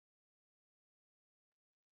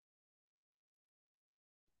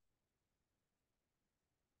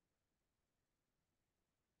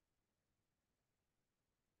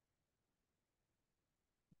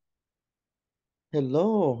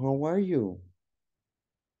Hello, how are you?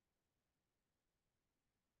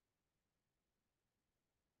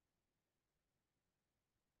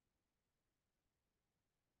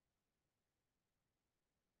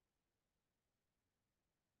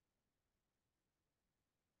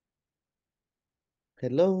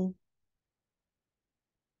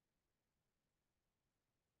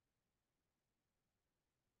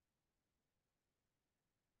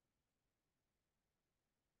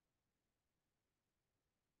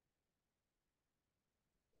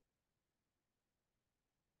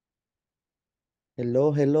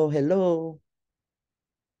 Hello, hello.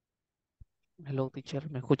 Hello, teacher,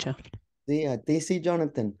 ¿me escucha? Sí, a ti sí,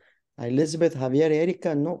 Jonathan. A Elizabeth, Javier,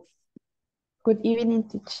 Erika, no. Good evening,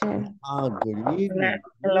 teacher. Ah, good Hola, evening. Great.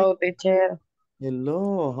 hello, teacher.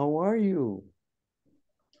 Hello, how are you?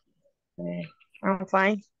 Eh, I'm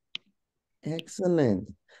fine.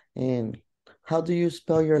 Excellent. And how do you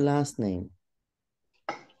spell your last name?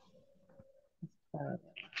 Uh,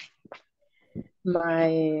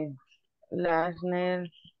 My last name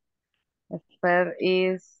spell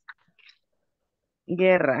is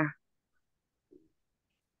Guerra.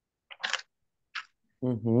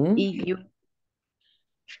 Mm-hmm. Y U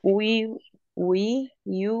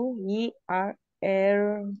R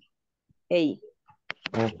A.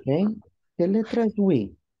 Ok. ¿Qué letra es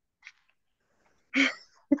we?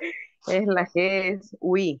 Es la G es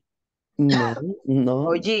Ui. No, O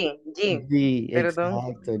no. G. G,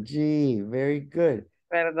 Perdón, exacto. G, very good.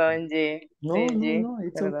 perdón, G. No, Sí, no, G. no,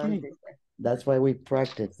 it's Perdón, okay. teacher. That's why we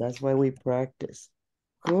practice. That's why we practice.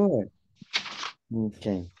 Good.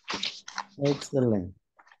 Okay. Excellent.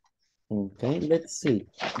 Okay, let's see.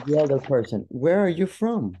 The other person. Where are you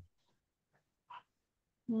from?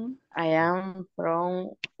 I am from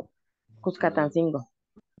Cuscatancingo.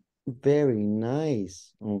 Very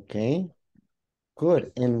nice. Okay,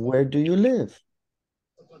 good. And where do you live?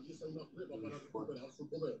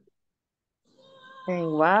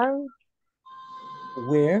 Igual,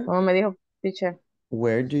 Where? ¿cómo me dijo, teacher?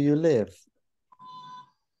 Where do you live?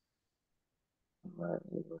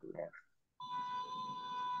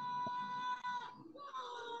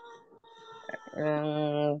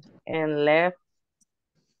 En left.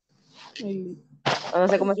 No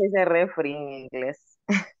sé cómo se dice refri en inglés.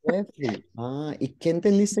 Refri. Ah, ¿y qué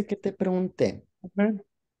entendiste que te pregunté? Ujú.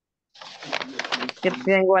 Que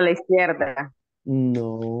tengo a la izquierda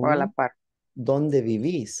o a la No. par. ¿Dónde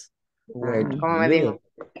vivís? Where do ¿Cómo you me live? dijo?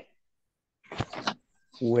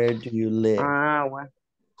 Where do you live? Bueno.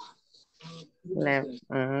 Left.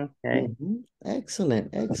 Okay.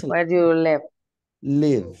 Excellent, excellent. Where do you live?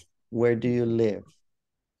 Live. Where do you live?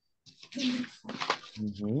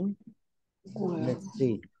 Mhm. Let's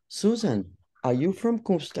see. Susan, are you from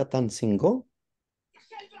Cuscatancingo?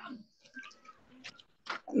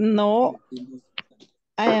 No,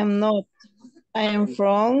 I am not. I am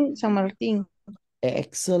from San Martin.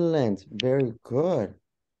 Excellent. Very good.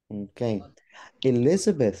 Okay.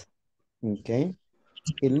 Elizabeth. Okay.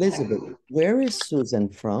 Elizabeth, where is Susan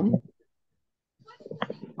from?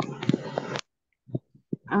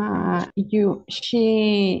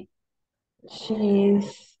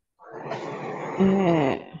 She's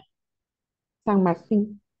uh, San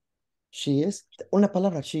Martin. She is, una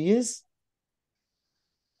palabra, she is.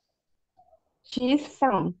 She's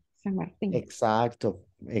from San Martin. Exacto,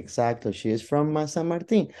 exacto. She is from San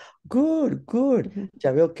Martín. Good, good. Ujú.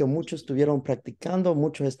 Ya veo que muchos estuvieron practicando,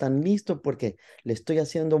 muchos están listos porque le estoy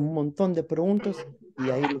haciendo un montón de preguntas y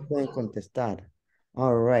ahí lo pueden contestar.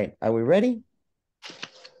 All right, are we ready?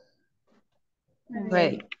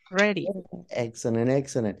 Ready. Ready. Excellent,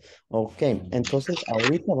 excellent. Ok, entonces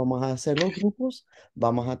ahorita vamos a hacer los grupos,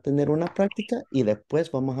 vamos a tener una práctica y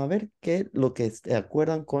después vamos a ver qué lo que se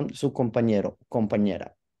acuerdan con su compañero,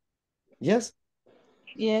 compañera. Yes?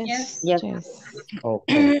 Yes, Yes. yes. Ok.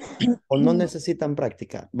 O no necesitan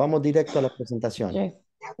práctica. Vamos directo a la presentación. Yes,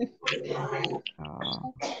 Ah,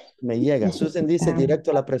 Me llega. Susan dice necesitamos.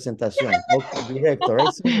 directo a la presentación. Ok, directo,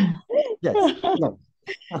 right, Susan? Yes. No.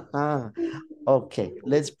 Ok,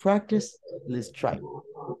 let's practice. Let's try.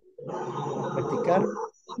 Practicar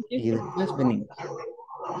y después venimos.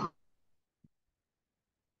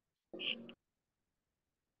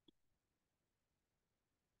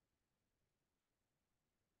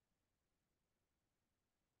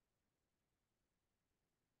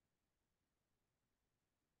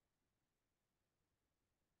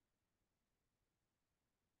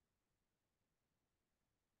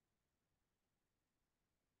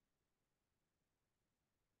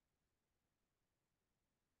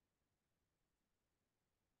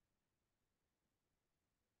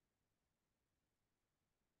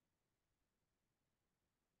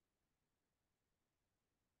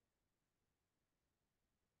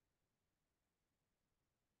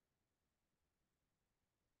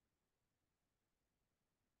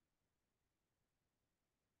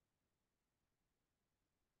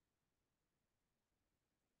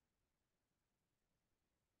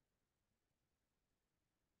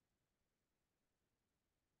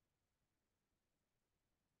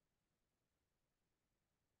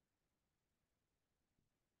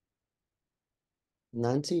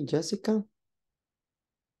 Nancy, Jessica.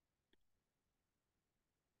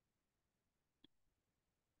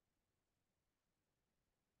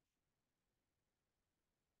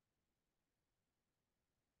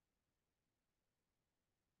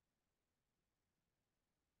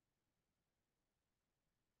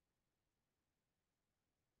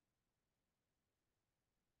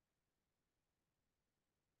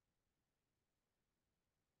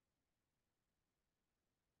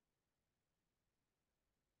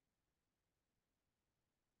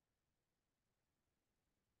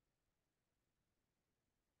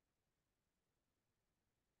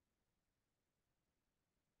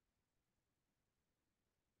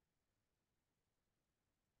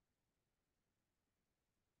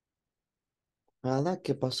 Ada,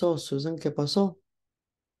 ¿qué pasó? Susan, ¿qué pasó?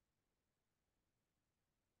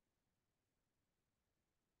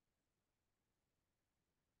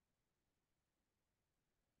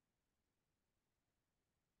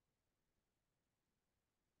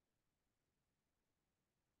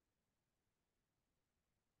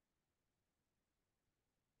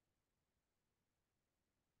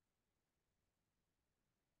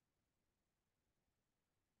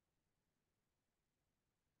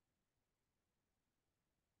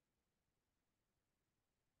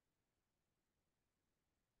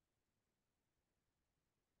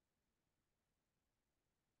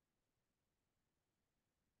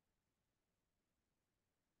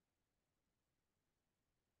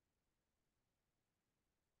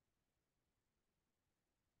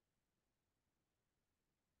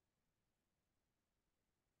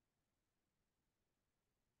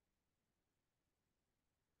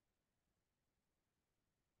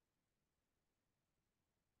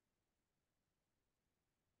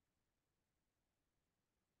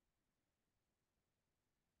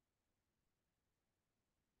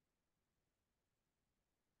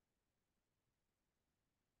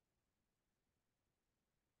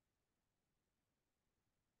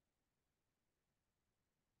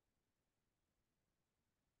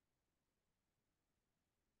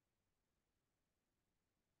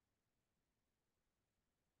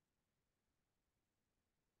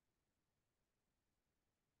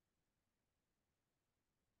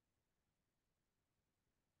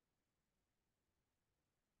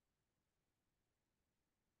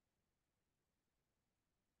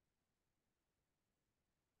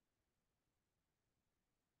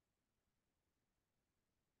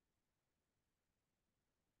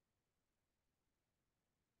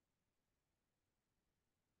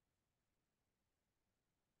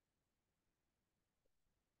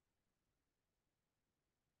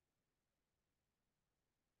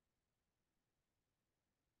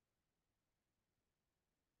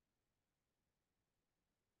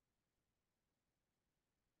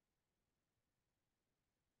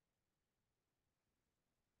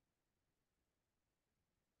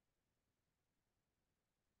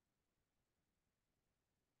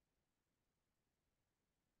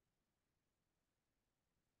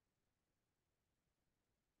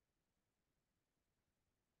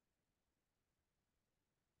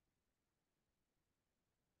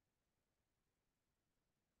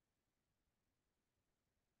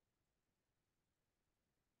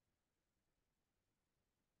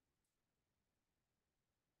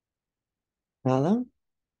 Ada,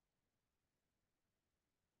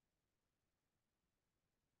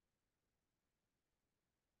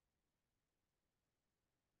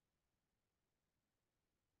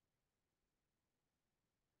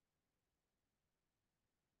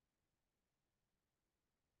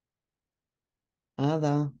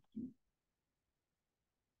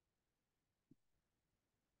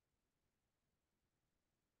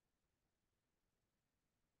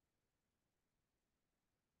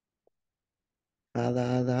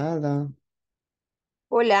 Ada, Ada.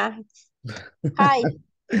 Hola. Hi.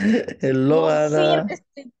 Hello, No sirve Ada.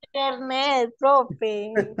 este internet,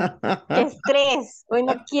 profe. Qué estrés. Hoy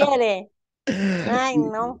no quiere. Ay,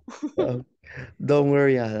 no. Oh, don't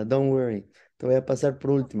worry, Ada, don't worry. Te voy a pasar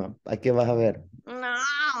por última. Aquí vas a ver. No.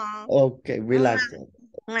 Okay, No, relax.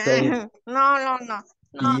 Don't, no, no.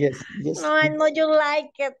 No, yes, yes, no, I know you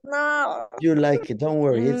like it. No. you like it. Don't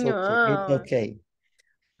worry. It's okay. It's No. okay.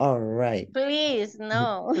 All right. Please,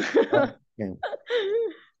 no. Okay.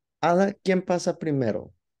 Ada, ¿quién pasa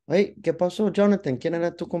primero? Ay, ¿qué pasó, Jonathan? ¿Quién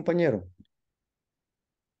era tu compañero?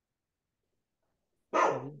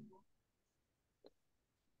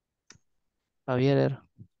 Javier,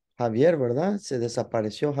 Javier, ¿verdad? Se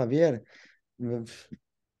desapareció Javier.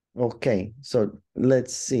 Okay, so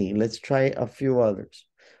let's see. Let's try a few others.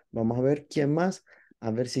 Vamos a ver quién más. A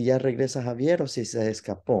ver si ya regresa Javier o si se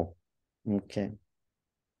escapó. Okay.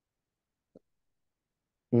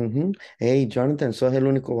 Ujú. Hey, Jonathan, sos el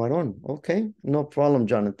único varón. Ok, no problem,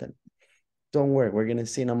 Jonathan. Don't worry, we're going to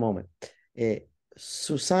see in a moment. Eh,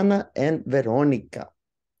 Susana and Verónica.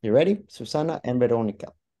 You ready? Susana and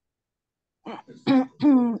Verónica.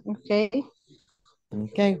 Okay.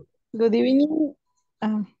 Okay. Good evening.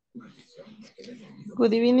 Uh,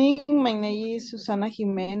 good evening. My name is Susana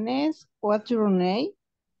Jimenez. What's your name?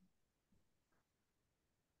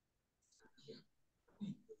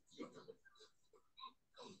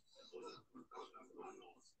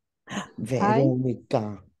 Hi.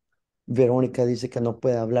 Verónica. Verónica dice que no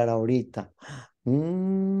puede hablar ahorita.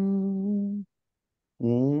 Mm,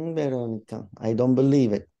 Verónica, I don't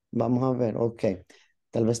believe it. Vamos a ver, ok.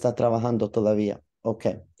 Tal vez está trabajando todavía. Ok.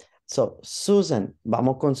 So, Susan,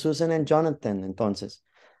 vamos con Susan y Jonathan entonces.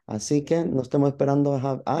 Así que no estamos esperando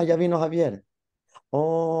a Ah, ya vino Javier.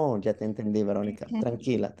 Oh, ya te entendí, Verónica.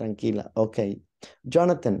 Tranquila, tranquila. Ok.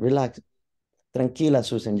 Jonathan, relax. Tranquila,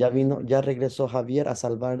 Susan. Ya vino, ya regresó Javier a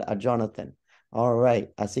salvar a Jonathan. All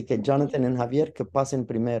right. Así que Jonathan y Javier que pasen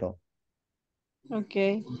primero.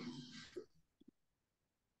 Okay.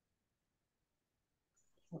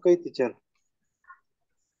 Okay, teacher.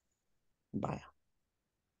 Vaya.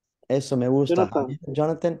 Eso me gusta. Jonathan. Javier,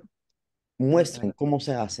 Jonathan, muestren cómo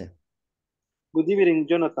se hace. Good evening,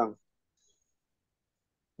 Jonathan.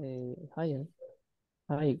 Hi,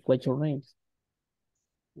 hi, what's your name?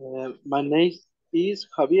 My name is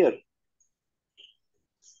Javier.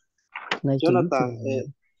 Nice to meet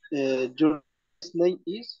Jonathan, you. your name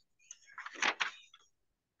is?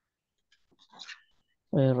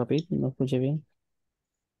 Repite, no escuché bien.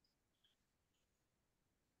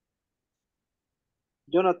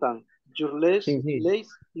 Jonathan, your last, Sí, sí. last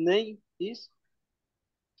name is?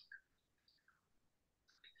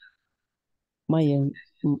 My,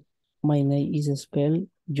 my name is spelled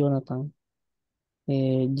Jonathan.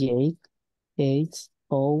 J H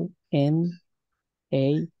O N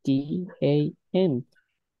A T A N.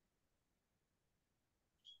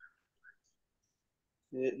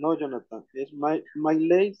 No, Jonathan. It's my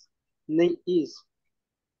last name is.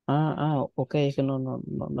 Ok, es que no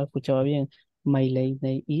escuchaba bien. My last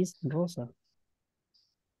name is Rosa.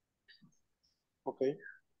 Okay.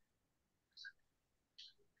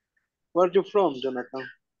 Where are you from, Jonathan?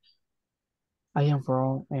 I am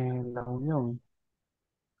from La Unión.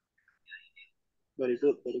 Very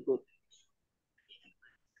good, very good.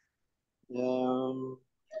 Um,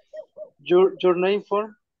 your name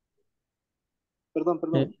for? Perdón, Eh,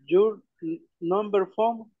 perdón. Your number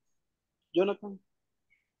phone, Jonathan?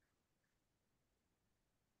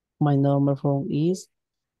 my number phone is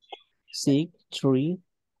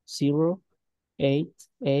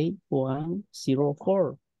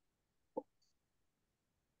 630888104.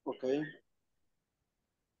 Okay.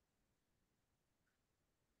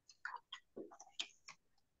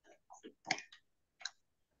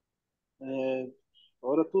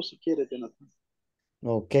 Ahora tú si quieres, Jonathan.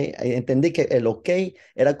 Ok, entendí que el ok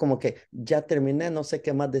era como que ya terminé, no sé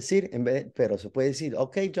qué más decir, pero se puede decir,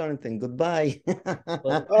 ok, Jonathan, goodbye.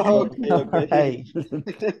 Puedo, Oh, puedo, okay, All okay. right. puedo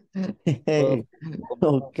Hey,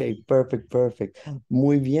 ok, perfect, perfect.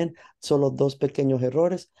 Muy bien, solo dos pequeños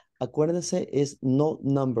errores. Acuérdense, es no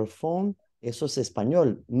number phone, eso es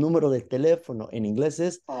español. Número de teléfono en inglés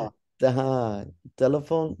es Ah,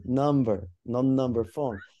 telephone number, no number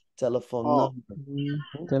phone, telephone oh,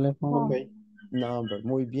 number. teléfono. okay. Number,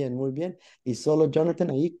 muy bien, muy bien. Y solo Jonathan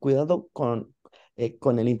ahí, cuidado con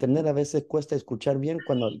el internet, a veces cuesta escuchar bien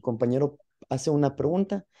cuando el compañero hace una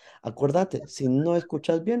pregunta. Acuérdate, si no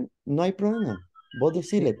escuchas bien, no hay problema. Vos Sí,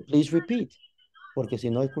 decirle, please repeat, porque si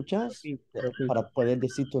no escuchas, repite, repite. para poder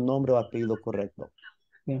decir tu nombre o apellido correcto.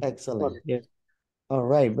 Sí, Excellent. Vale. yes. All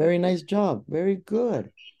right, very nice job, very good.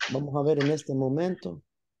 Vamos a ver en este momento.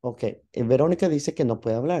 Ok, Verónica dice que no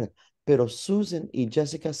puede hablar, pero Susan y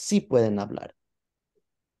Jessica sí pueden hablar.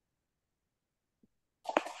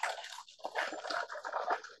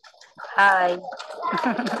 Hi,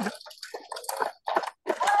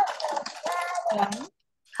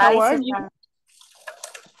 How hi, are you? Susan.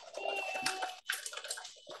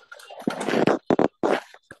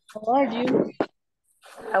 How are you?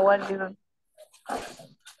 How are you?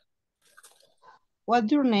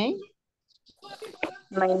 What's your name?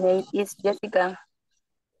 My name is Jessica.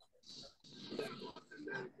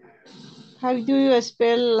 How do you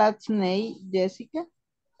spell last name, Jessica?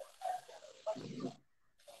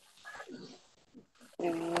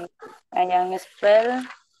 I am spell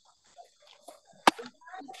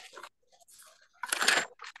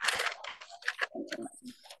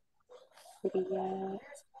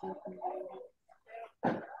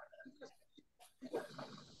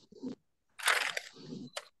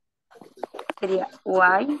sería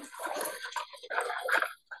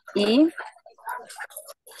Y, I,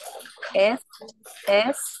 S,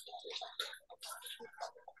 S,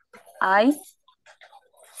 I,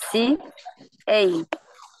 C, A.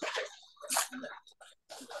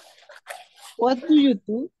 What do you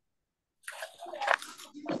do?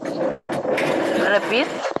 Repeat.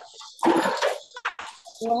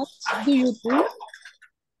 What do you do?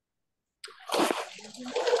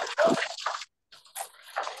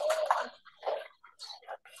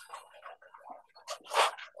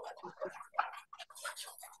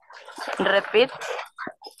 Repeat.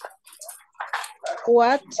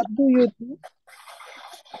 What do you do?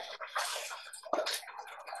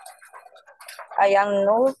 I am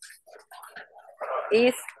null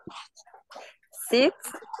is 6,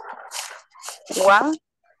 1,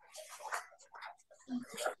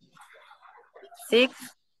 6,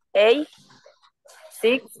 8,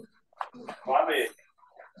 6,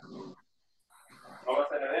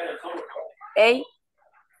 8,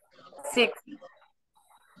 6.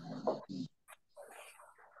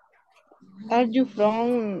 Are you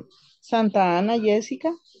from Santa Ana,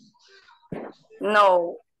 Jessica?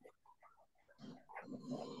 No.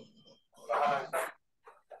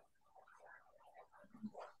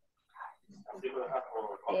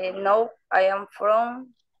 No, I am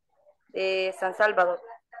from San Salvador.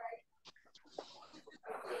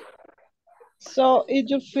 So is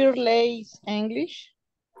your first language English?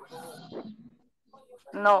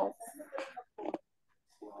 No,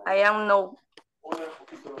 I am no.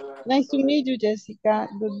 Nice to meet you, Jessica.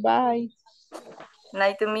 Goodbye.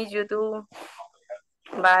 Nice to meet you too.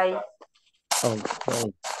 Bye.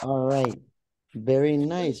 Okay, all right. Very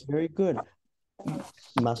nice, very good.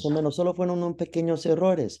 Más o menos, solo fueron unos pequeños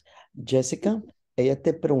errores. Jessica, ella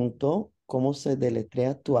te preguntó cómo se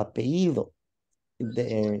deletrea tu apellido.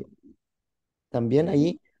 También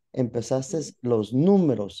ahí empezaste los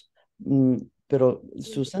números, pero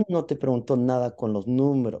Susan no te preguntó nada con los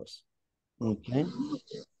números. Okay.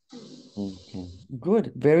 Okay.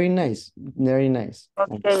 Good. Very nice. Very nice.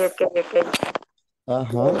 Okay.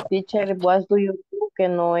 Ajá. Teacher, what do you do? Que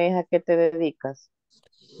no es a qué te dedicas.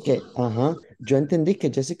 Ajá. Yo entendí que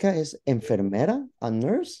Jessica es enfermera, a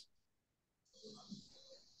nurse.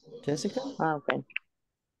 Jessica, Ah, ok.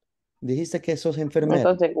 dijiste que sos enfermera.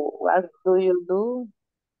 Entonces, what do you do?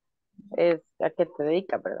 Es a qué te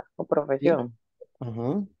dedicas, ¿verdad? O Sí. profesión.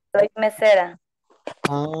 Ajá. Soy mesera.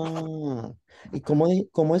 Ah. ¿Y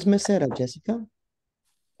cómo es mesera, Jessica?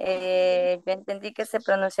 Yo entendí que se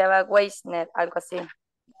pronunciaba Weisner, algo así.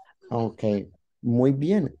 Ok. Muy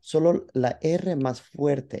bien. Solo la R más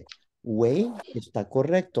fuerte. Way está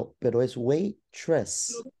correcto, pero es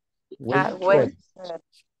waitress. Waitress. Weisner.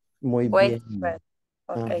 Muy bien. Weisner.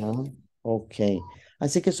 Ok, Ajá. Ok.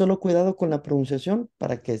 Así que solo cuidado con la pronunciación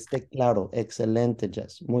para que esté claro. Excelente,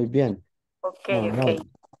 Jess. Muy bien. ok, All ok. right.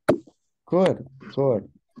 Good, good.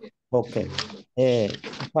 Ok.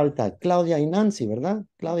 Falta Claudia y Nancy, ¿verdad?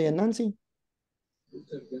 Claudia y Nancy.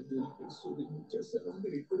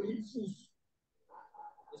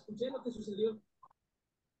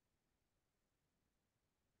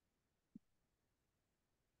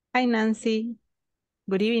 Hi, Nancy.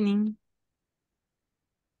 Good evening.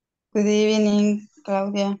 Good evening,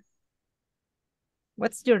 Claudia.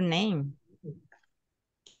 What's your name?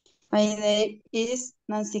 My name is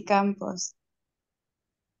Nancy Campos.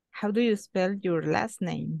 How do you spell your last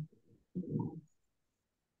name?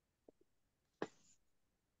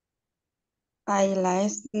 My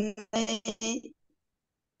last name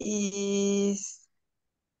is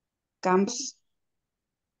Campos.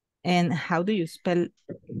 And how do you spell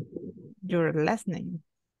your last name?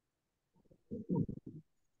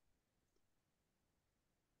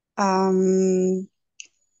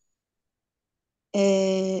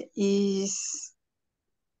 Is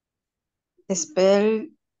spell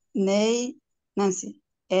name Nancy.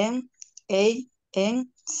 Nancy.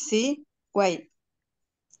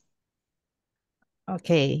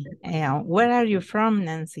 Okay. Where are you from,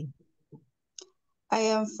 Nancy? I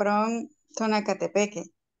am from Tonacatepeque.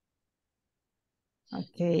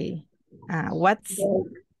 Okay. What's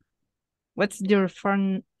your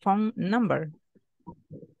phone number?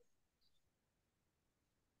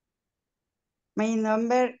 My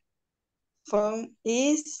number phone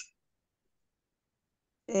is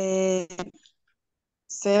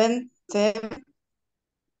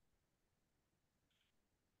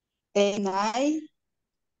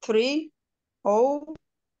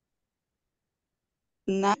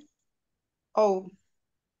 7789309.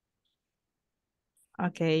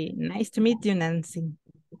 Okay. Nice to meet you, Nancy.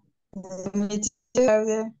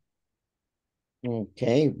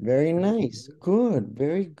 Okay, very nice. Good,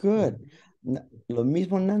 very good. Lo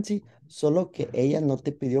mismo, Nancy, solo que ella no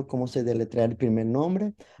te pidió cómo se deletrea el primer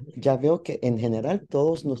nombre. Ya veo que en general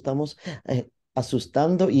todos nos estamos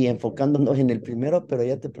asustando y enfocándonos en el primero, pero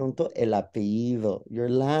ella te preguntó el apellido, your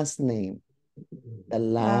last name, the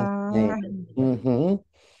last Ah, name. Ujú.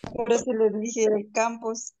 por eso le dije el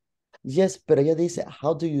campus. Yes, pero ella dice,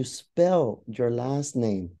 how do you spell your last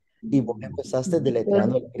name? Y vos empezaste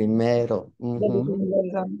deletreando el primero. Ujú.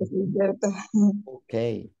 Sí, cierto. Ok,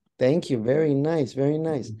 thank you, very nice, very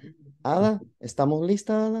nice. Ada, ¿estamos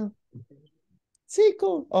listas, Ada? Sí,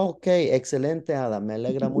 cool. Ok, excelente, Ada. Me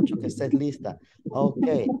alegra mucho que estés lista. Ok,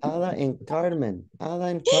 Ada en Carmen.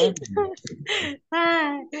 Ada en Carmen.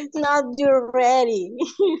 Ah, not you ready.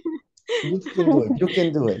 You can do it. You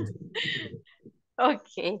can do it.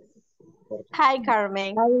 Okay. Hi,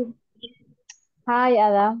 Carmen. Hi,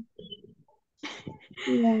 Ada.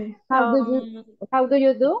 Um, How do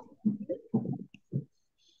you do?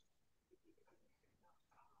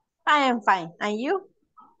 I am fine. And you?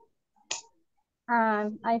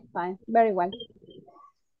 I'm fine, very well.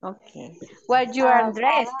 Okay. What's your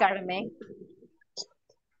address, Carmen?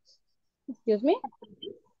 Excuse me?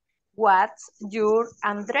 What's your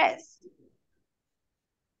address?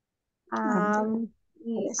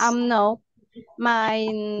 No. My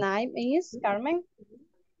name is Carmen.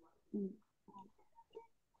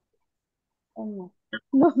 Oh, no.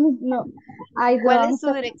 No, no, I ¿Cuál es don't.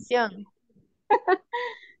 su dirección?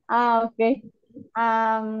 Okay.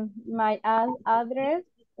 My address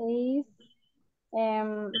is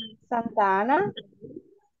Santa Ana,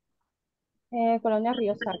 Colonia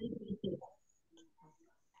Río Salto.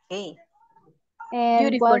 Okay. And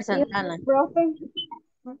Beautiful what is Santana.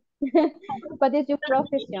 what is your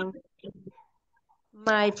profession?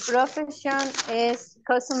 My profession is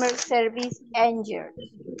customer service angel.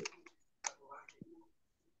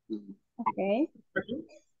 Okay.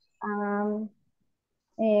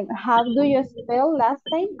 How do you spell last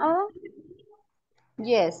name, Ada?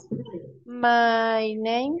 Yes. My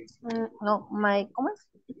name, no, my, ¿cómo es?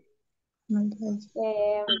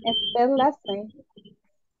 Spell last name.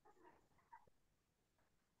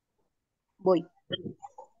 Voy.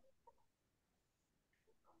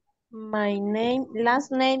 My name,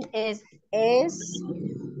 last name is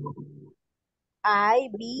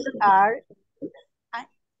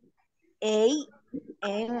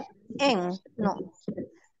S-I-B-R-A-N-N. No.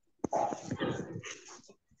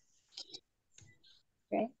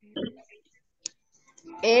 Okay.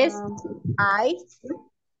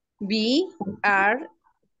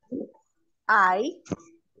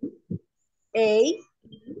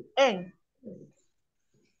 S-I-B-R-I-A-N.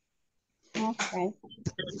 Okay.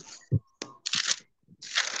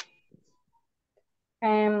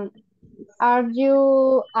 Are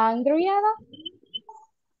you angry, Ada?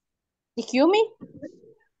 Excuse me?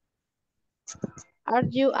 Are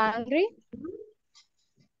you angry?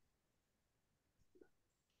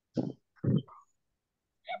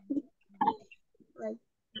 Right.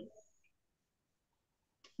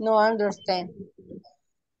 No understand.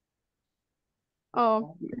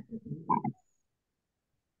 Oh.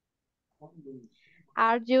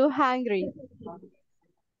 Are you hungry?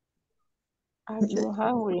 Are you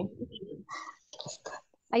hungry?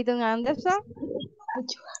 I don't understand.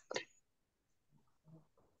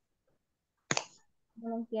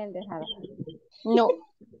 No entiendes, Ada. No.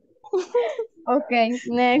 Okay,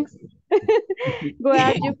 next. Where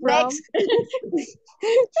are you from? Next.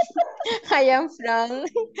 I am from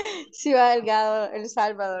Ciudad Delgado, El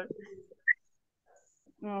Salvador.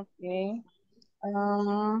 Okay.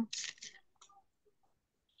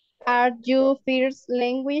 Are you first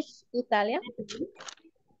language Italian?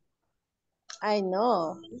 I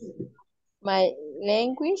know. My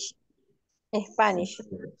language is Spanish.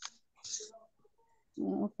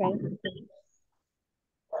 Okay.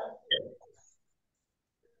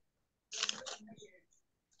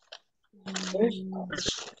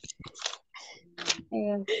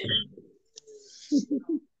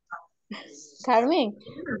 Carmen.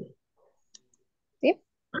 ¿Sí?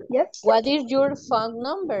 Yes. What is your phone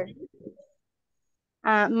number?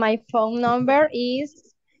 My phone number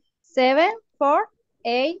is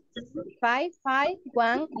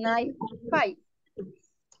 748555195.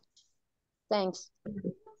 Thanks.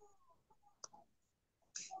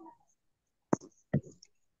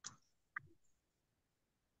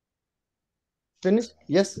 Finish?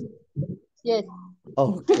 Yes. Yes.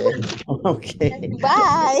 Okay. Okay.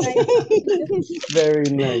 Bye. Very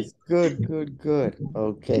nice. Good, good, good.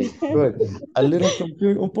 Okay, good. A little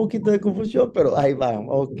un poquito de confusión, pero ahí van.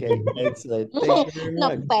 Okay, excellent. Thank you very No,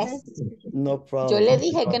 much. pues. No Yo problem. le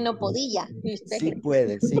dije que no podía. Y usted Sí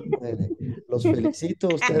puede, sí puede. Los felicito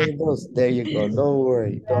a ustedes dos. There you go. Don't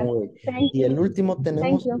worry, don't worry. Thank Y el you. último Thank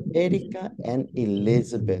tenemos you. Erika and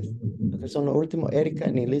Elizabeth. Esos son los últimos, Erika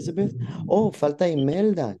and Elizabeth. Oh, falta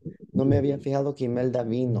Imelda. No me había fijado que Imelda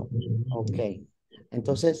vino. Ok.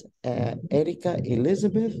 Entonces, Erika,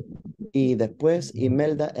 Elizabeth y después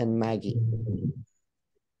Imelda and Maggie.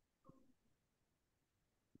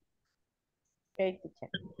 Okay, teacher.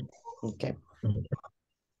 Ok.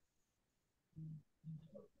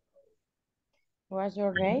 What's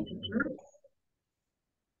your name?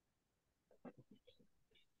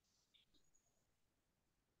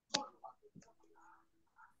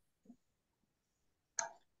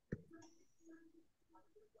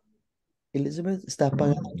 Elizabeth, está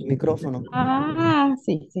apagado tu micrófono. Ah,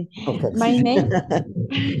 sí, sí. Ok. My name,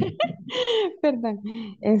 perdón.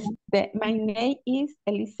 My name is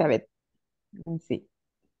Elizabeth. Sí.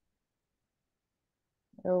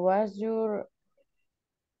 What's your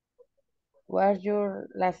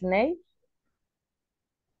last name?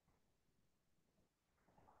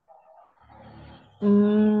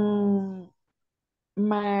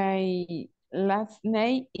 My last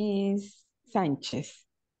name is Sanchez.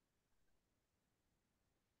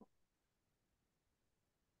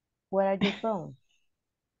 Where are you from?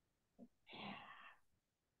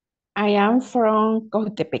 I am from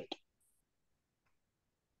Coatepec.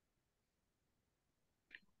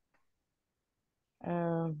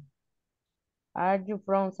 Are you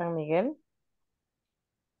from San Miguel?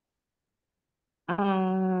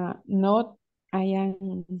 Not, I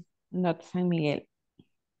am not San Miguel.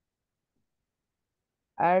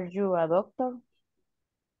 Are you a doctor?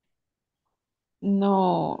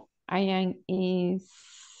 No, I am a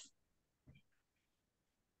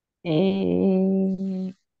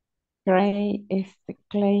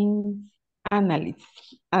claims analyst.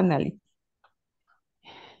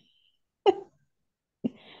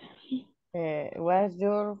 What's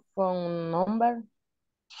your phone number?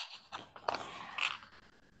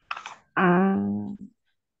 I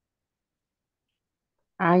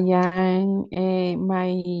am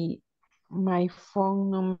my phone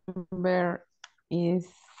number is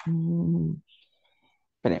espérame,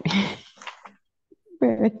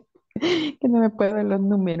 espérame, que no me puedo los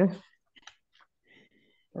números.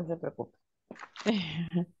 No se preocupe.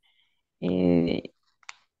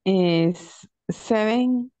 Es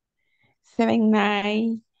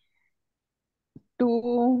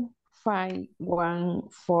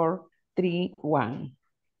 779251431.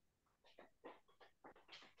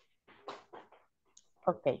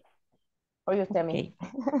 Ok. Oye usted a mí.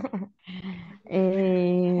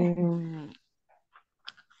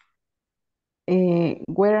 Okay.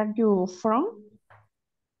 Where are you from?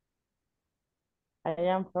 I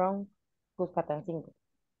am from Cuscatancingo.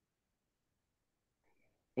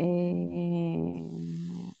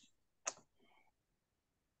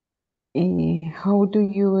 How do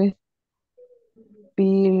you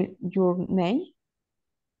spell your name?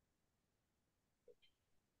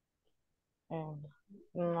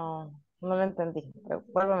 No, no lo entendí.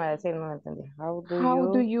 Vuélveme a decir, no lo entendí. How do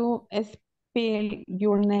How do you you spell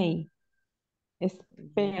your name?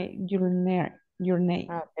 Spell your name.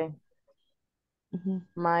 Okay. Mhm.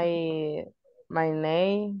 My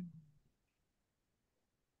name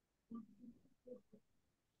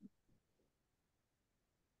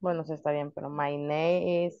bueno, sí está bien, pero my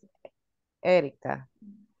name is Erika.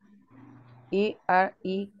 Erika.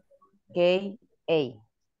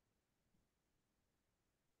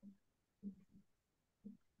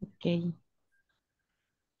 Okay.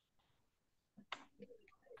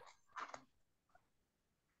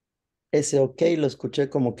 Ese ok lo escuché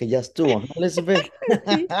como que ya estuvo, ¿no, Elizabeth?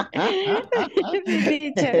 Sí.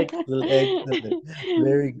 Sí, teacher. Excellent, excellent.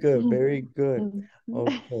 Very good, very good.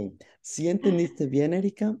 Ok. Sí entendiste bien,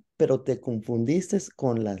 Erika, pero te confundiste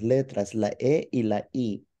con las letras, la E y la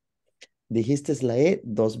I. Dijiste la E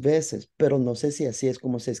dos veces, pero no sé si así es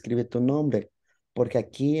como se escribe tu nombre, porque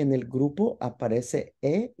aquí en el grupo aparece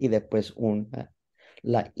E y después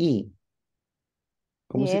la I.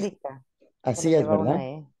 ¿Cómo Y se escribe? Erika, solo Así es, lleva ¿verdad? una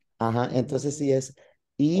E. Ajá, Ujú. entonces sí es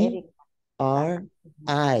E Erika. R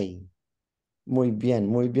I. Muy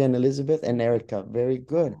bien, Elizabeth and Erica. Very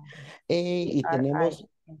good. Y ERI. tenemos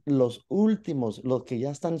los últimos, los que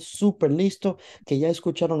ya están súper listos, que ya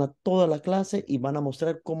escucharon a toda la clase y van a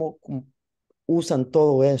mostrar cómo usan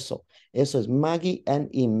todo eso. Eso es Maggie and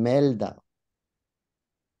Imelda.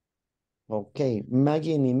 Ok,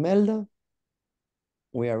 Maggie and Imelda,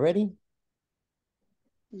 we are ready.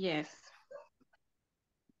 Yes.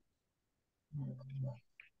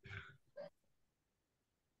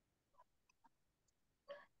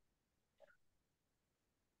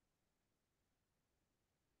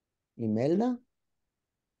 Imelda,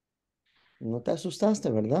 no te asustaste,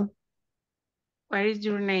 ¿verdad? What is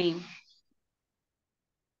your name?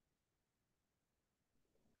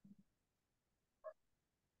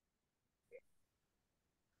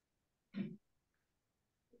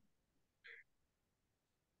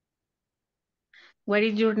 What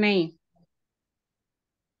is your name?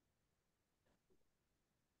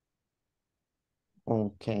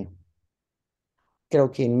 Ok. Creo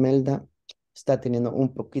que Imelda está teniendo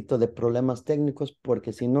un poquito de problemas técnicos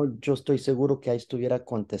porque si no, yo estoy seguro que ahí estuviera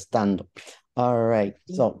contestando. All right,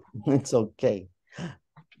 so it's okay.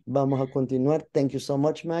 Vamos a continuar. Thank you so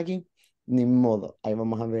much, Maggie. Ni modo, ahí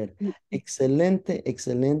vamos a ver. Excelente,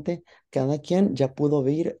 excelente. Cada quien ya pudo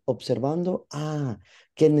ir observando,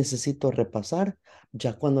 ¿qué necesito repasar?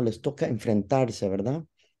 Ya cuando les toca enfrentarse, ¿verdad?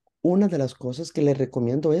 Una de las cosas que les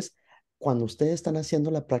recomiendo es cuando ustedes están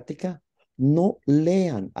haciendo la práctica, no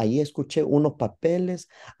lean. Ahí escuché unos papeles,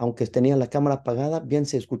 aunque tenía la cámara apagada, bien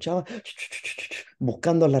se escuchaba,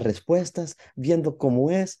 buscando las respuestas, viendo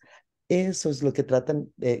cómo es. Eso es lo que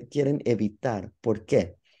quieren evitar. ¿Por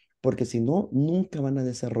qué? Porque si no, nunca van a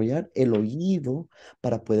desarrollar el oído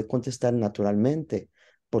para poder contestar naturalmente.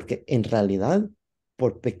 Porque en realidad,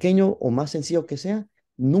 por pequeño o más sencillo que sea,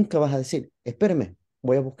 nunca vas a decir, espéreme,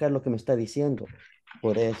 voy a buscar lo que me está diciendo.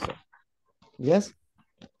 Por eso. Yes?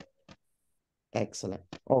 Excellent.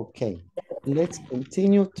 Okay. Let's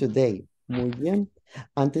continue today. Muy bien.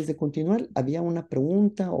 Antes de continuar, ¿había una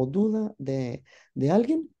pregunta o duda de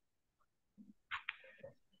alguien?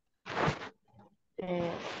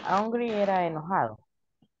 Hungry era enojado.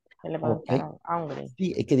 Que le Ok. preguntaron, hungry.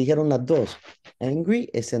 Sí, es que dijeron las dos. Angry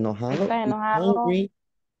es enojado ¿Está y enojado? hungry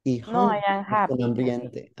y No, I hungry am es con happy.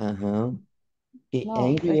 hambriente. Ajá. Y No,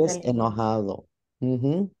 angry es es enojado.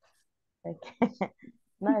 Ujú. es que-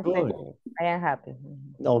 no, es Good. que I am happy.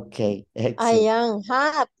 Ok, I excellent. am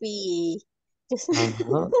happy.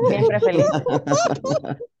 Ajá. Siempre feliz.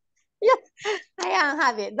 Yes, I am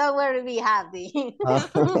happy. Don't worry, be happy.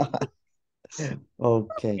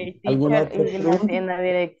 Ok. El ¿Alguna teacher otra y pregunta? en la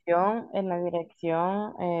dirección,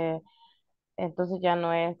 entonces ya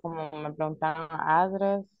no es como me preguntaron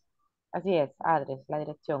address, así es, address, la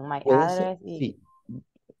dirección, my Puede ser, address y sí.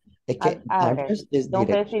 Es que address. address es Tengo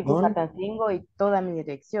que decir dirección. Cucatancingo y toda mi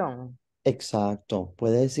dirección. Exacto.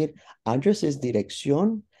 Puede decir address es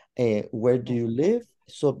dirección. Where do you live?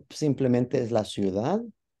 Simplemente es la ciudad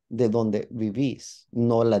de donde vivís,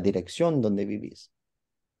 no la dirección donde vivís.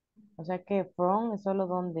 O sea que from es solo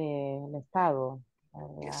donde el estado.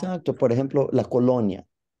 Exacto. Por ejemplo, la colonia.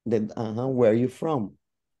 Where are you from?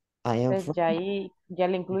 I am Entonces from. ya ahí ya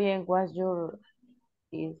le incluyen what's your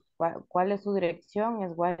cuál es su dirección,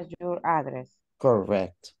 es what's your address.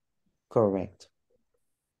 Correct. Correct.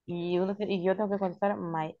 Y yo tengo que contestar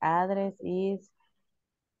my address is,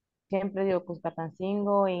 siempre digo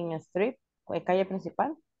Cuscatancingo en street, calle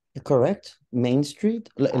principal. Correct. Main Street,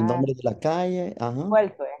 el Ah, nombre de la calle. Ajá.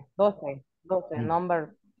 12, 12, Mm.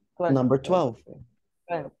 number 12, Number 12, 12.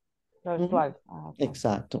 12, 12, Ujú. 12. Ah, ok.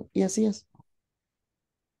 Exacto. Y así es.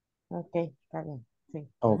 Ok, está bien, sí.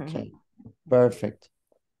 Ok. Perfect.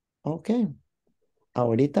 Ok.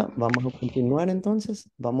 Ahorita vamos a continuar entonces.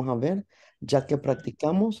 Vamos a ver, ya que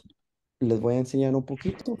practicamos, les voy a enseñar un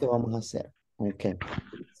poquito qué vamos a hacer. Ok.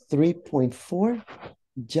 3.4.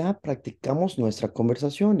 Ya practicamos nuestras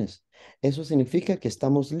conversaciones. Eso significa que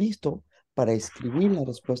estamos listos para escribir la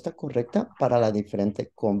respuesta correcta para la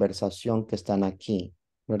diferente conversación que están aquí,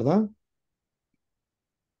 ¿verdad?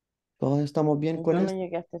 ¿Todos estamos bien con Yo no esto?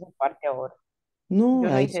 llegué hasta esa parte ahora. No, Yo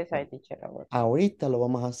no ahí hice está. esa teacher ahora. Ahorita lo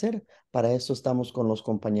vamos a hacer. Para eso estamos con los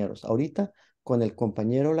compañeros. Ahorita con el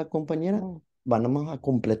compañero o la compañera Mm, vamos a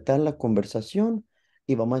completar la conversación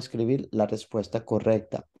y vamos a escribir la respuesta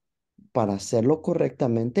correcta. Para hacerlo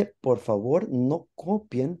correctamente, por favor, no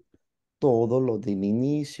copien todo lo del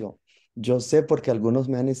inicio. Yo sé porque algunos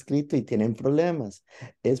me han escrito y tienen problemas.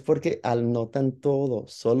 Es porque anotan todo,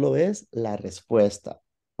 solo es la respuesta.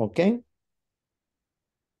 ¿Ok?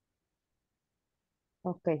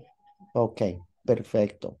 ok, Ok,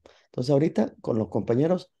 perfecto. Entonces ahorita con los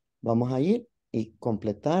compañeros vamos a ir y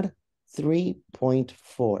completar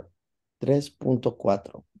 3.4,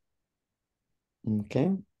 3.4. Ok,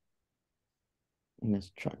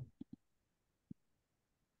 let's try.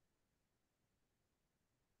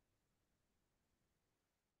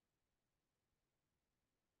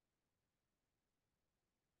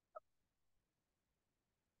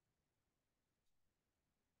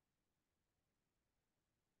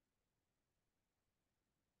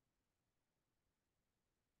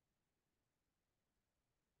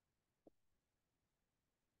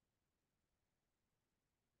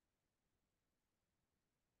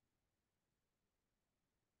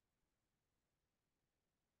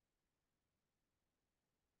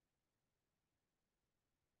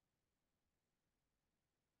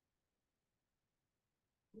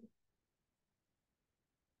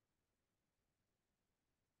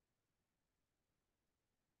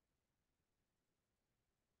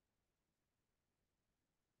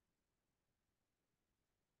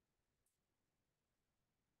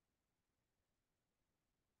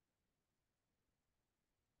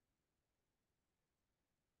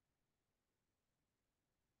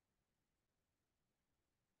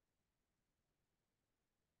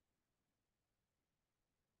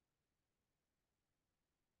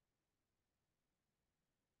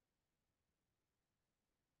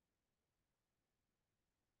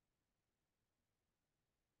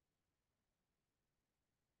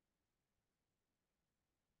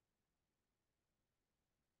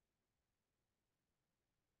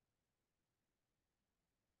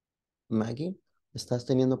 Maggie, ¿estás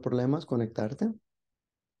teniendo problemas conectarte?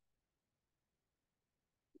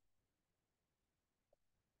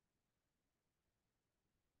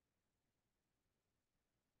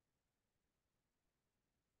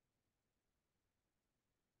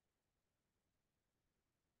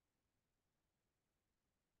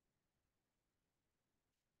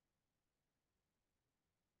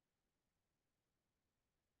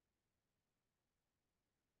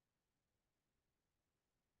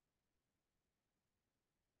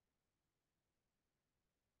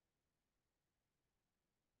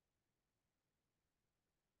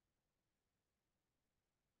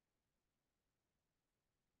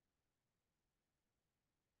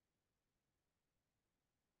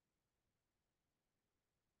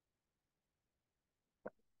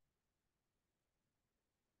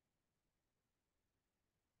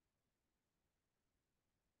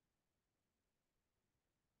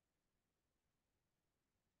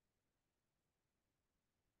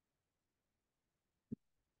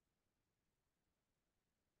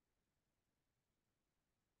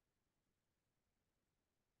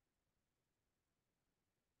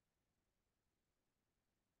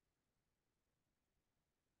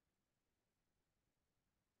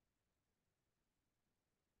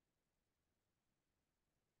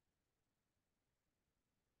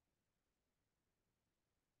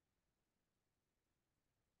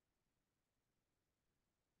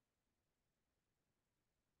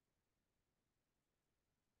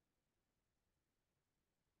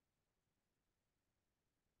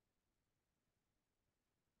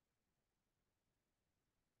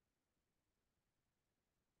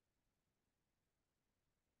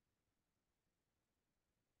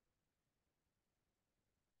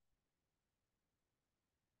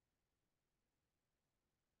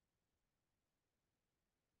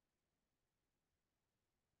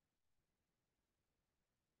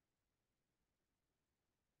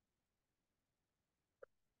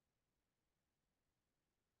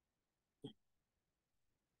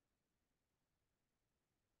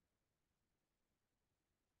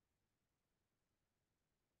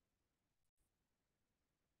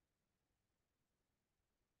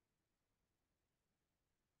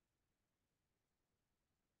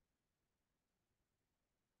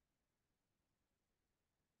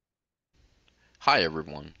 Hi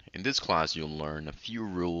everyone, in this class you'll learn a few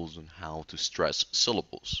rules on how to stress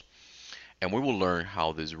syllables, and we will learn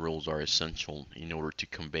how these rules are essential in order to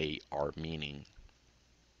convey our meaning.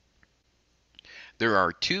 There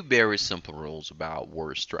are two very simple rules about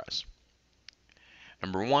word stress.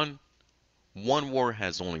 Number one word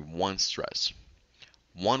has only one stress.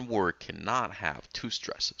 One word cannot have two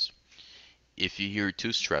stresses. If you hear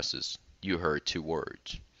two stresses, you heard two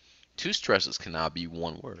words. Two stresses cannot be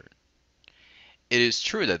one word. It is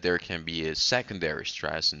true that there can be a secondary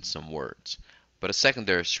stress in some words, but a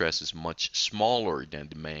secondary stress is much smaller than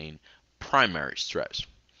the main primary stress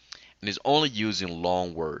and is only used in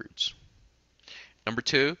long words. Number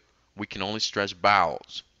two, we can only stress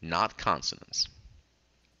vowels, not consonants.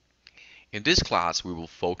 In this class, we will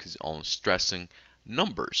focus on stressing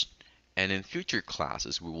numbers, and in future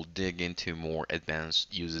classes, we will dig into more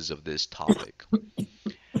advanced uses of this topic.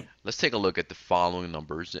 Let's take a look at the following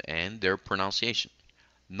numbers and their pronunciation.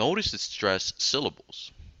 Notice the stressed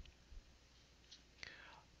syllables.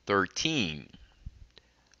 13,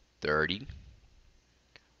 30,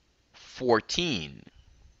 14,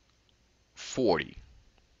 40,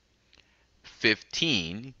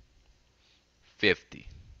 15, 50,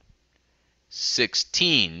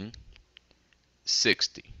 16,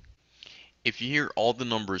 60. If you hear all the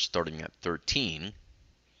numbers starting at 13,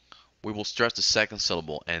 we will stress the second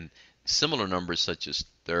syllable, and similar numbers such as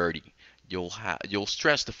 30, you'll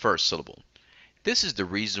stress the first syllable. This is the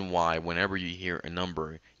reason why whenever you hear a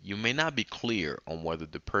number, you may not be clear on whether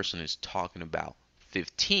the person is talking about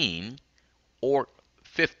 15 or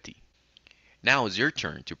 50. Now it's your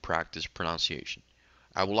turn to practice pronunciation.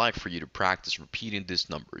 I would like for you to practice repeating these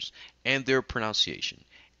numbers and their pronunciation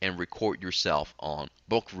and record yourself on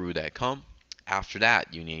bookroo.com. After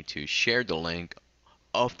that, you need to share the link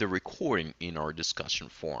of the recording in our discussion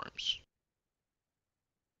forums.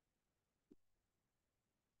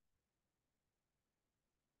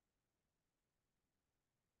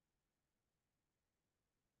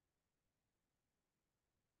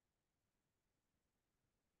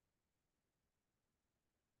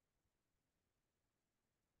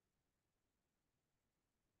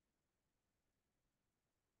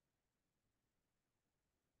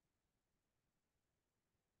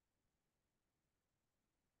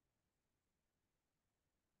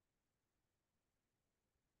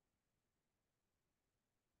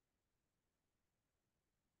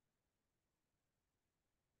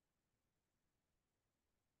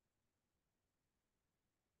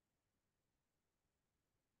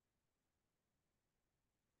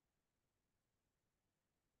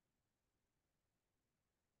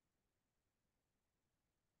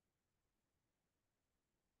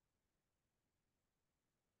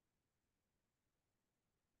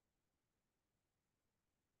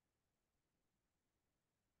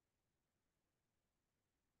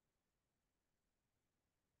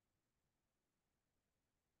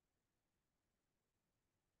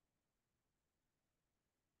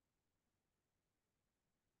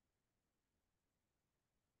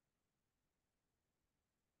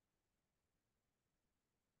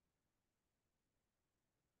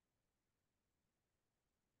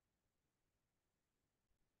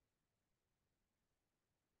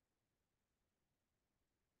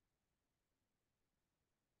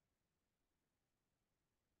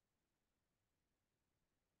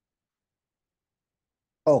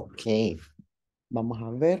 Ok, vamos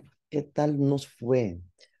a ver qué tal nos fue.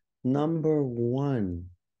 Number one.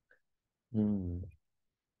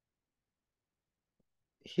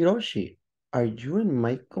 Hiroshi, are you and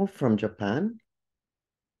Michael from Japan?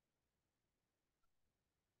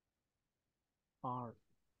 Are.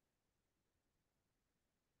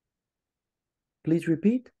 Please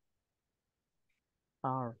repeat.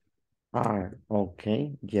 Are. Are.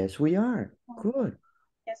 Okay. Yes, we are. Good.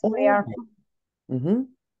 Yes, we Oh. are. Mm-hmm.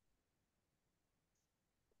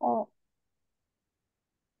 Oh,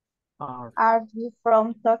 Are. are you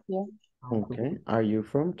from Tokyo? Okay. Are you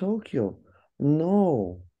from Tokyo?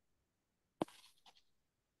 No.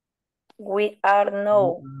 We are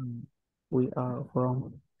no. We are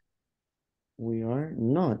from. We are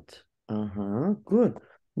not. Uh-huh. Good.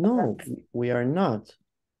 No, we are not.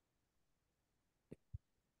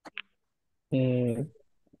 Uh,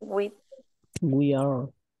 We we are.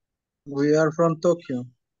 We are from Tokyo.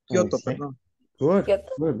 Kyoto, Okay. perdón. Good. Kyoto.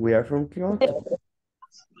 Good. We are from Kyoto.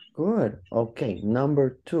 Good. Okay.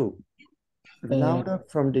 Number two. Laura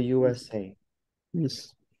from the USA.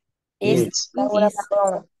 Is. Is Is Laura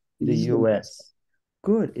from the Is. US.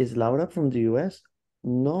 Good. Is Laura from the US?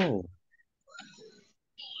 No.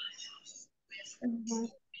 Mhm.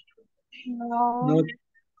 No, No,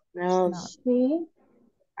 No, No, she,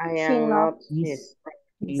 I she am not. not his. Is.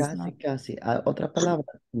 Is Casi, not. casi. Ah, otra palabra.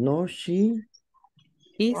 No, she.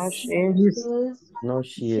 No, is she is, No,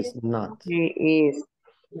 she is not. She is.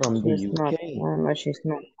 From the She's not. UK. No, she's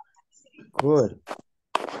not. Good.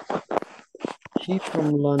 She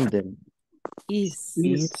from London. is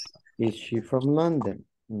is, Is she from London?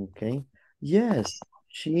 Okay. Yes,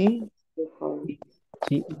 she.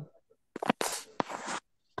 She.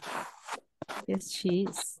 yes she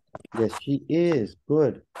is. Yes, she is.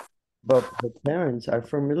 Good. But her parents are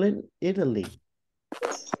from Italy.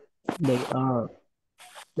 They are.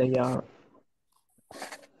 They are.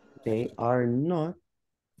 They are not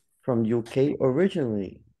from UK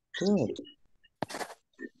originally. Good.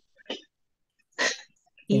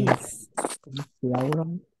 Is Laura.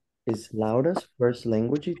 Is Laura's first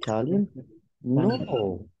language Italian?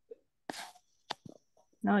 No.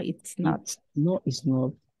 no, it's not. No, it's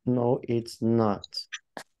not. No, it's not.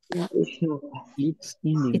 it's not. It's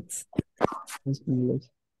English. It's It's English.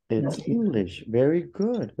 It's English. Very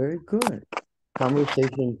good. Very good.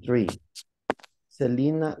 Conversation 3.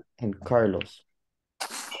 Selena and Carlos.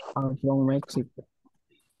 Are from Mexico.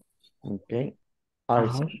 Okay. Are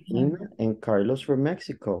Selena and Carlos from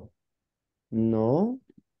Mexico? No.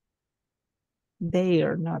 they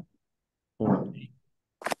are not. Okay.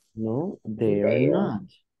 No, they are not.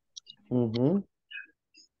 Mhm.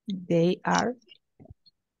 They are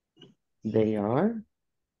They are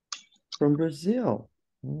from Brazil.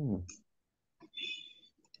 Mm.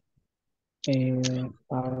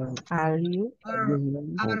 Are you?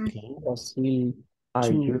 Okay. Brazil Are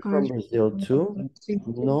too? you from Brazil too?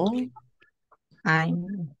 No.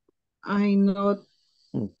 I'm I'm not.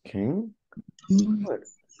 Okay. Good.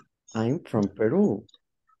 I'm from Peru.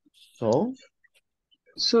 So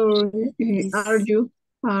So, are is you?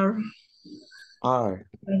 Are are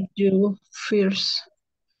you fierce?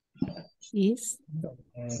 is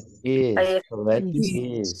is I correct.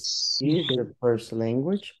 is Is the first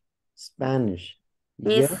language Spanish?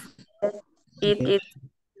 is Yes. it is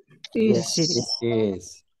Yes, yes it it is.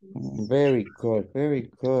 is. Very good. Very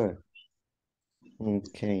good.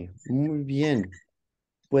 Ok, muy bien.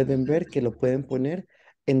 Pueden ver que lo pueden poner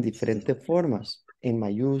en diferentes formas, en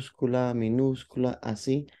mayúscula, minúscula,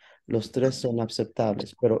 así. Los tres son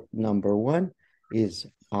aceptables, pero number one is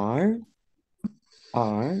are,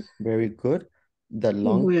 very good. The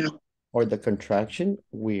long Where? or the contraction,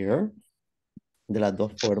 we're, de las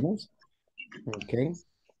dos formas. Ok,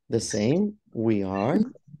 the same, we are,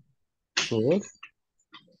 good,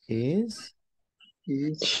 is,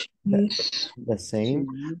 is, the, Is the same.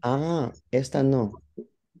 she, Ah, esta no.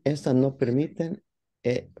 Estas no permiten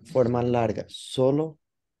forma larga, solo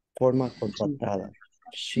forma contractada.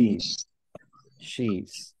 She's,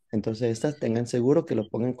 she's. Entonces estas tengan seguro que lo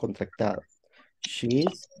pongan contractado.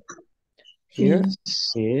 She's, here,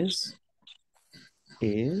 is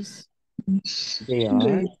is, they are,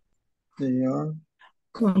 they they are,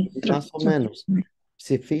 más o contract. menos.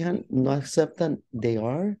 Si fijan, no aceptan they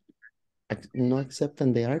are, no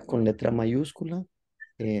aceptan they are con letra mayúscula.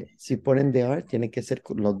 Si ponen they are, tiene que ser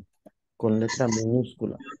con letra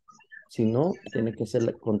minúscula. Si no, tiene que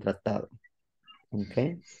ser contractado.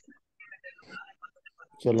 Ok.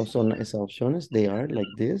 Solo son esas opciones. They are like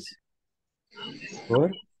this.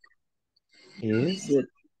 Or is. good,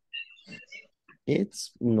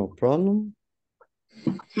 It's no problem.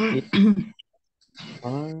 It,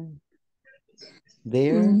 Are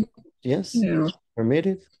there? Yes.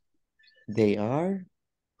 Permitted. They are.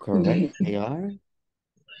 Correct. They are.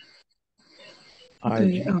 Are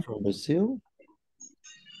you from Brazil?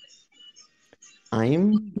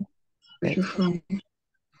 I'm. Excellent.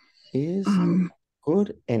 Is.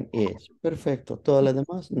 Good. And is. Perfecto. Todas las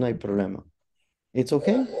demás, no hay problema. It's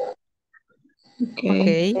okay?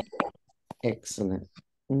 Okay. Excellent.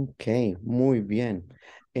 Ok, muy bien.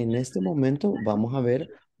 En este momento vamos a ver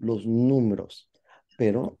los números,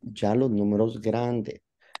 pero ya los números grandes.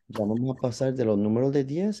 Ya vamos a pasar de los números de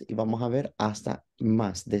 10 y vamos a ver hasta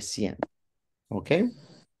más de 100. ¿Ok?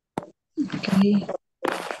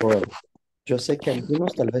 Bueno, yo sé que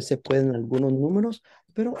algunos tal vez se pueden algunos números,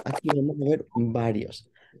 pero aquí vamos a ver varios.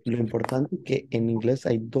 Lo importante es que en inglés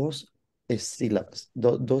hay dos sílabas,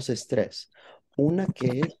 dos estrés. Una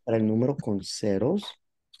que es para el número con ceros.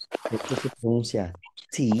 Esto se pronuncia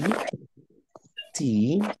T,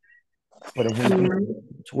 T, por ejemplo,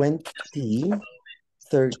 20,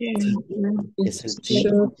 13, es el T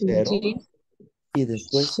con cero, y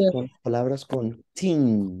después son palabras con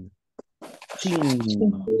teen, teen.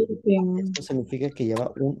 Esto significa que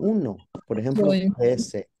lleva un 1. Por ejemplo,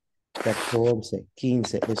 13, 14,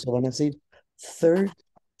 15. Eso van a decir 13,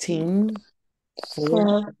 14.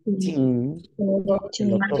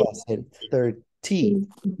 El otro va a ser 30,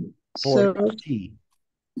 40.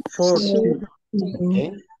 40.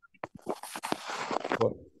 Okay.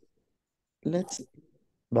 Well,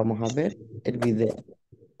 vamos a ver el video.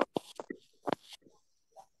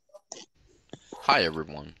 Hi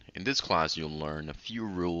everyone, in this class you'll learn a few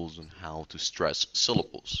rules on how to stress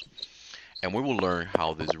syllables, and we will learn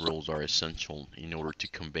how these rules are essential in order to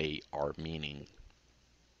convey our meaning.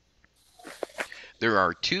 There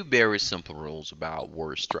are two very simple rules about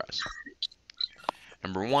word stress.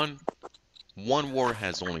 Number one word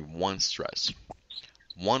has only one stress.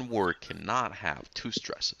 One word cannot have two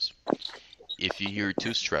stresses. If you hear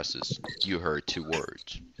two stresses, you heard two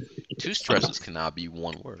words. Two stresses cannot be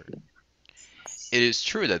one word. It is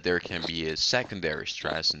true that there can be a secondary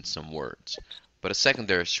stress in some words, but a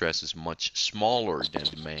secondary stress is much smaller than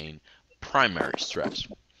the main primary stress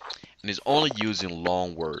and is only used in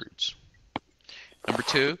long words. Number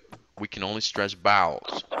two, we can only stress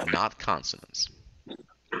vowels, not consonants.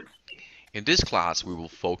 In this class, we will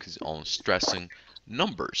focus on stressing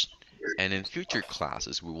numbers, and in future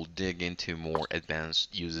classes, we will dig into more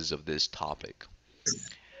advanced uses of this topic.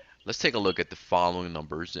 Let's take a look at the following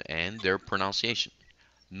numbers and their pronunciation.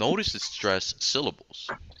 Notice the stressed syllables.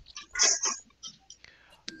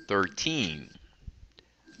 13,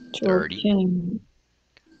 30,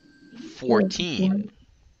 14,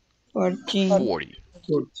 40,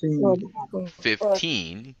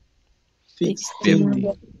 15,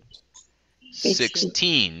 50,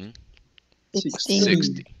 16,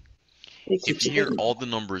 60. If you hear all the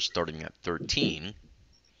numbers starting at 13,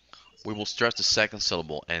 we will stress the second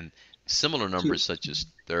syllable, and similar numbers such as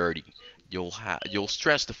 30, you'll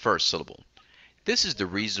stress the first syllable. This is the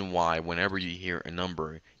reason why whenever you hear a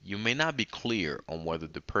number, you may not be clear on whether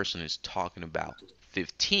the person is talking about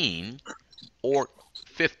 15 or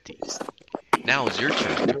 50. Now is your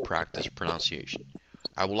turn to practice pronunciation.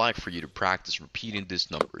 I would like for you to practice repeating these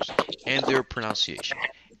numbers and their pronunciation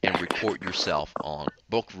and record yourself on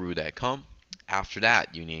bookroo.com. After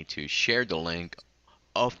that, you need to share the link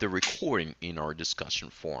of the recording in our discussion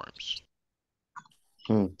forums.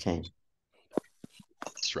 Okay.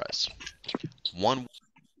 Stress. One.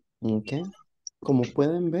 Okay. Como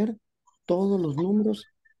pueden ver, todos los números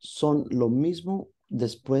son lo mismo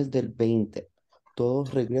después del 20.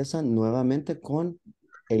 Todos regresan nuevamente con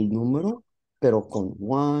el número, pero con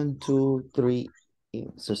 1, 2, 3 y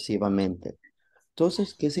sucesivamente.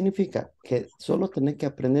 Entonces, ¿qué significa? Que solo tenés que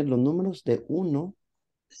aprender los números de 1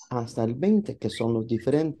 hasta el 20, que son los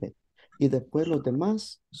diferentes. Y después los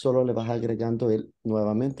demás, solo le vas agregando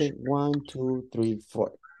nuevamente 1, 2, 3,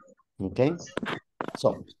 4. ¿Ok?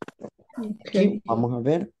 So, aquí vamos a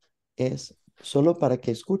ver, es solo para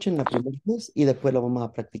que escuchen la primera vez y después lo vamos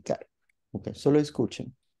a practicar. Ok, solo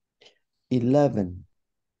escuchen. 11,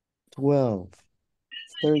 12,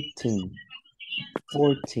 13,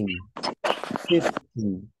 14, 15,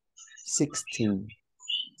 16,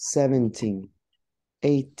 17,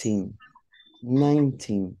 18,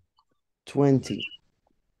 19, 20,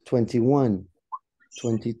 21,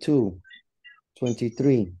 22,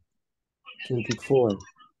 23, 24,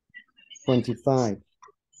 25,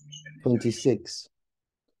 26,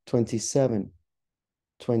 27,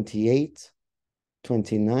 28,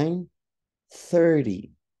 29, 30,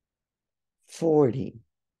 40,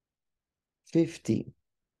 50,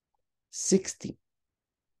 60,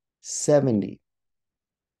 70,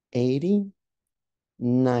 80,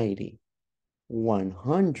 90,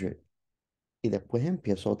 100. Y después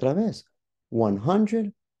empiezo otra vez.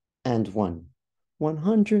 101,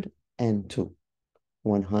 102,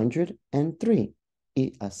 103.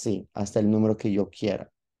 Y así, hasta el número que yo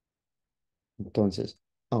quiera. Entonces,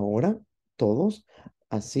 ahora todos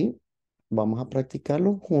así vamos a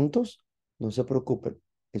practicarlo juntos. No se preocupen.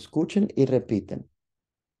 Escuchen y repiten.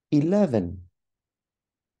 11, 11.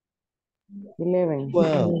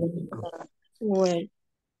 12, Well,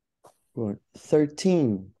 good.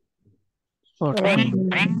 13, 14,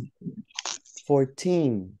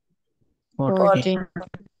 14, 14,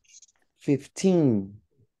 15,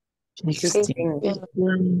 16,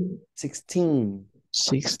 16, 16,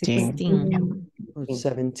 17,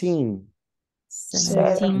 17,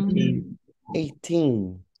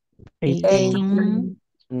 18, 18,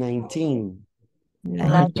 19, 19,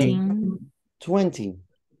 20.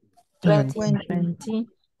 20, 20,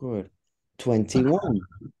 Good. 21,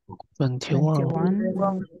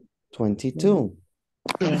 21, 22,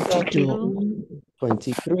 22,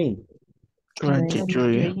 23,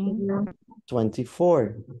 23,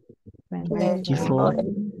 24, 24,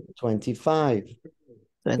 25,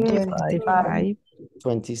 25,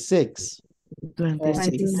 26,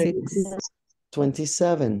 26, 27,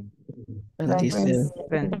 27, 28,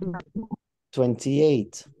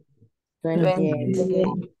 28.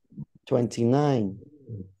 29,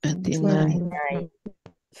 29,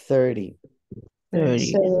 30,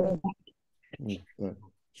 30, good.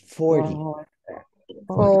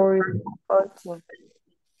 40,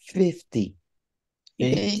 50,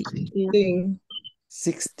 50,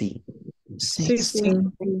 60,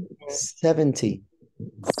 60, 70,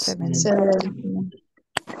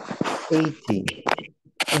 80,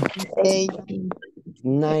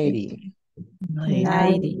 90,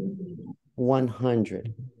 90,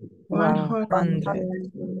 100,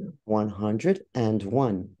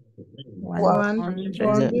 100. 101,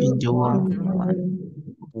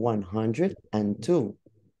 101, 102,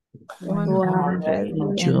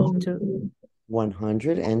 102,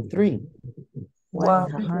 103.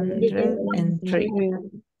 103.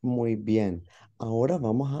 Muy bien. Ahora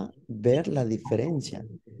vamos a ver la diferencia.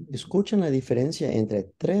 Escuchen la diferencia entre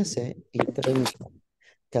 13 y 30,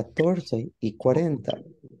 14 y 40.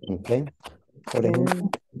 ¿Ok? Por ejemplo,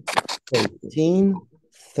 13,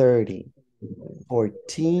 30,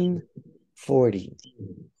 14, 40,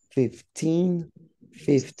 15, 50,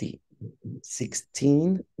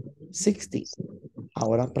 16, 60.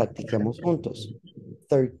 Ahora practiquemos juntos.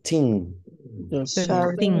 13, 13,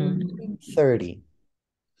 30.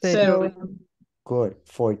 30, Good.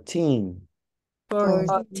 14,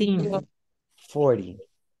 14, 40,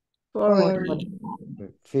 40,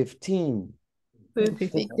 15, 15,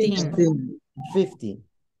 50, 50,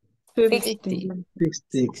 16,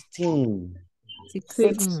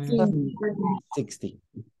 16, 60.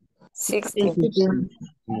 60,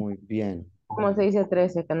 Muy bien. ¿Cómo se dice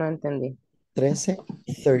 13? Que no entendí. 13,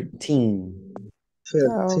 13. 13.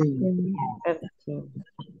 13.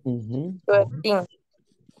 Ujú. 13,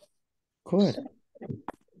 Good.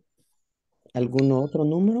 ¿Algún otro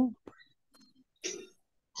número?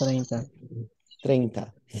 30,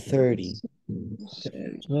 30, 30,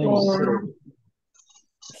 30,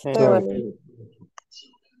 30.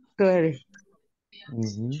 30.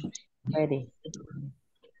 Ujú. 30.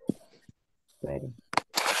 30.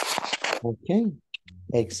 Ok.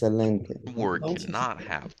 Excelente. One word Entonces, cannot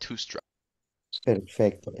have two stresses.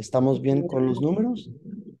 perfecto. ¿Estamos bien con los números?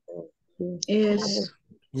 yes,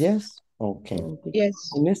 Yes. Ok. yes.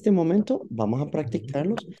 En este momento vamos a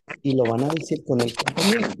practicarlos y lo van a decir con el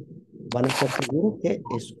compañero. Van a estar seguros que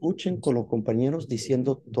escuchen con los compañeros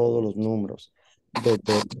diciendo todos los números,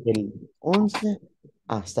 desde el 11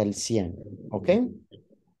 hasta el 100. ¿Ok?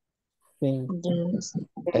 sí, Yes.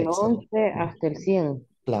 Del Excelente. 11 hasta el 100.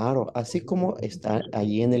 Claro, así como está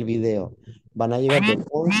allí en el video. Van a llegar del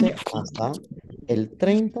 11 hasta el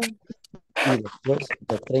 30 y después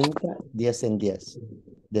de 30, 10 en 10.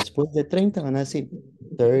 Después de 30 van a decir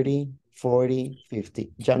 30, 40,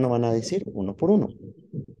 50. Ya no van a decir uno por uno.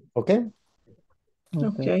 ¿Ok?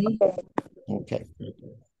 ok. Okay. Ok.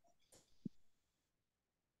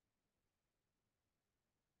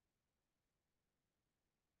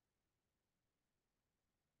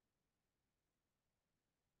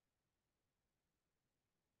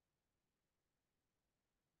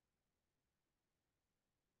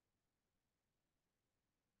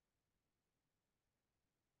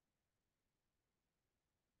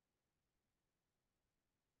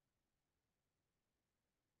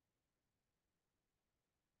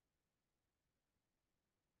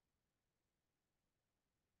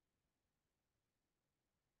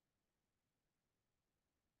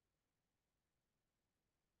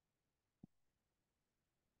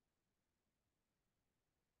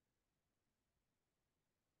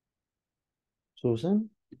 Susan.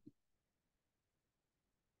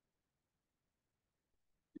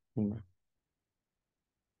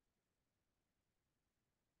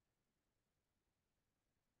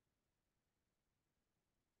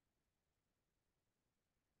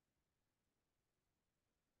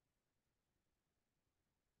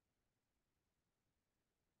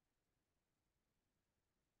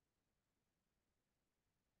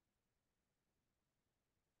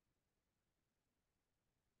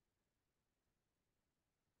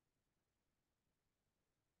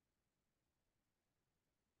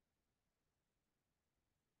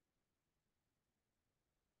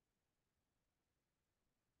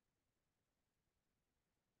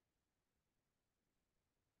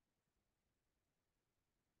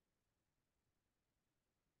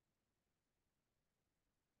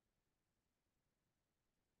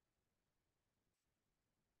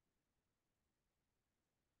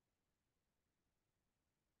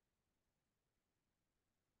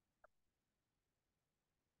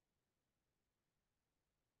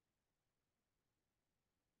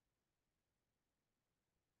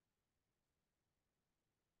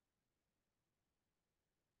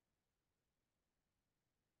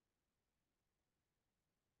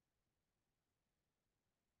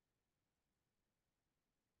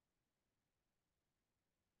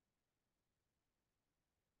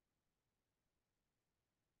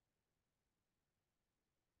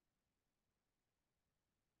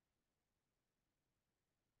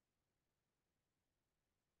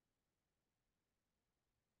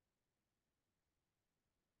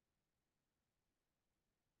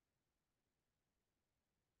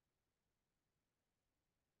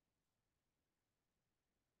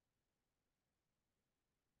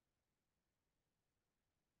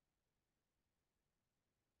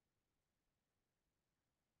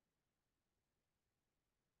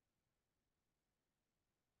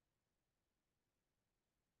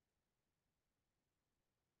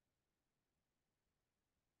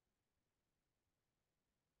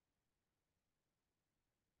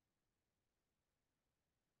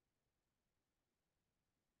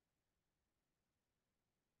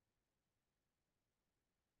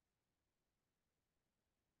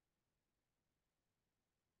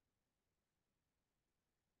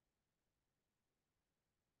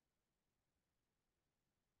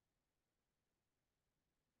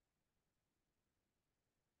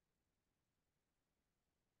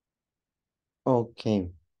 Ok,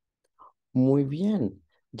 muy bien.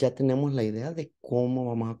 Ya tenemos la idea de cómo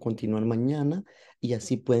vamos a continuar mañana y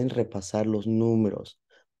así pueden repasar los números.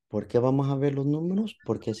 ¿Por qué vamos a ver los números?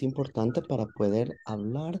 Porque es importante para poder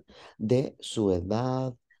hablar de su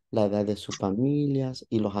edad, la edad de sus familias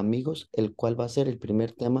y los amigos, el cual va a ser el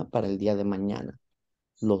primer tema para el día de mañana.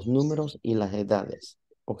 Los números y las edades.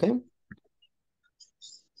 ¿Ok?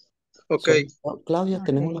 Ok. Claudia,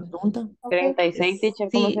 ¿tenés una Ok. pregunta? 36, teacher,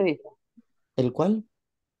 ¿cómo se Sí, dice? ¿El cuál?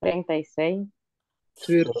 36.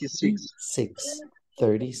 36. 36.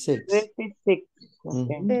 36. 36. Ok.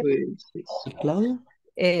 Ujú. 36. ¿Y Claudia?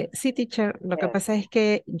 sí, teacher. Lo que Yes. pasa es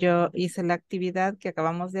que yo hice la actividad que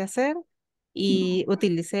acabamos de hacer y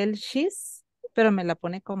utilicé el she's, pero me la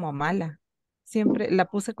pone como mala. Siempre la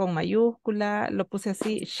puse con mayúscula, lo puse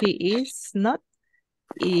así, she is not,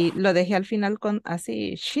 y lo dejé al final con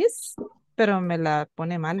así, she's, pero me la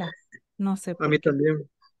pone mala. No sé A por mí qué. también.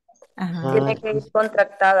 Ajá. Ah, Tiene que ir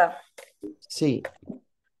contractada. sí,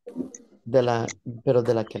 de la, pero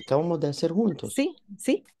de la que acabamos de hacer juntos. Sí,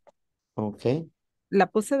 sí. Ok, La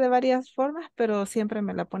puse de varias formas, pero siempre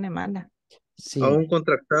me la pone mala. sí, Aún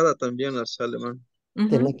contractada también la sale, man. Ujú.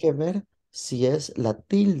 tiene que ver si es la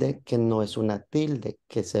tilde, que no es una tilde,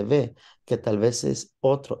 que se ve, que tal vez es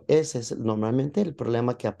otro. Ese es normalmente el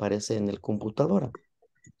problema que aparece en el computadora.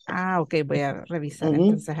 Ah, ok, voy a revisar Ujú.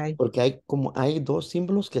 entonces ahí. Porque hay dos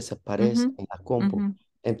símbolos que se parecen Ujú, en la compu. ujú.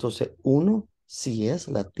 Entonces, uno sí es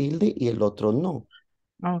la tilde y el otro no.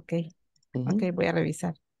 Ok, ok, Ujú. voy a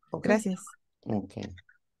revisar. Ok, Gracias. ok,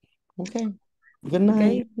 ok. Good Ok,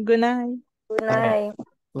 night. good night. Good Bye. night.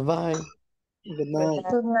 Bye. Good Good night.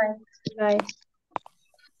 night. Good night.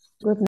 Good